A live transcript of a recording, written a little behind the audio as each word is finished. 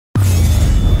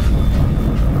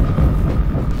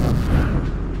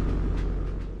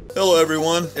Hello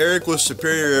everyone, Eric with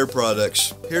Superior Air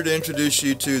Products, here to introduce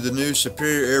you to the new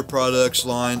Superior Air Products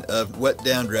line of wet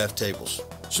downdraft tables.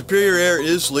 Superior Air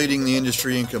is leading the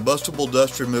industry in combustible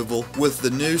dust removal with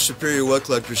the new Superior Wet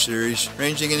Collector series,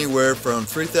 ranging anywhere from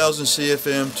 3,000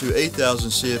 CFM to 8,000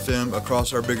 CFM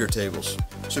across our bigger tables.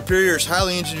 Superior's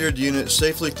highly engineered unit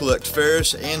safely collects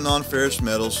ferrous and non-ferrous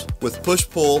metals with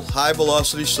push-pull,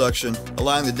 high-velocity suction,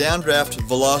 allowing the downdraft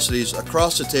velocities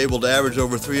across the table to average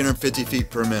over 350 feet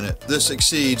per minute. This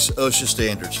exceeds OSHA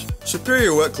standards.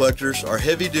 Superior Wet Collectors are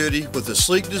heavy-duty with a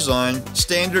sleek design,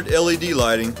 standard LED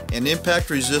lighting, and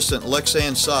impact-resistant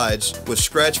Lexan sides with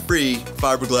scratch-free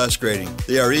fiberglass grating.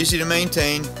 They are easy to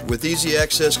maintain with easy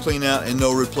access cleanout and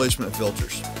no replacement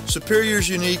filters. Superior's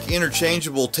unique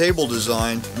interchangeable table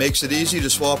design makes it easy to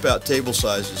swap out table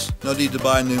sizes. No need to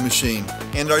buy a new machine.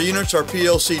 And our units are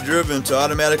PLC driven to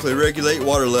automatically regulate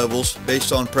water levels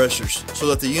based on pressures, so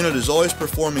that the unit is always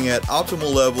performing at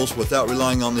optimal levels without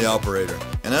relying on the operator.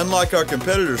 And unlike our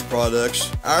competitors'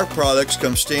 products, our products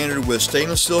come standard with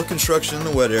stainless steel construction in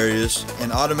the wet areas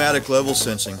and automatic level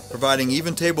sensing, providing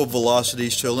even table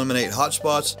velocities to eliminate hot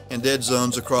spots and dead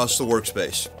zones across the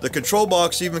workspace. The control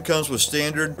box even comes with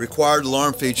standard required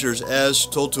alarm features as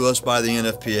told to us by the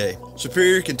NFPA.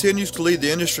 Superior continues to lead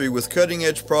the industry with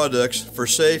cutting-edge products for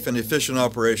safe and efficient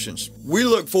operations. We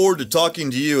look forward to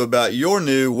talking to you about your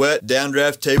new wet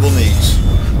downdraft table needs.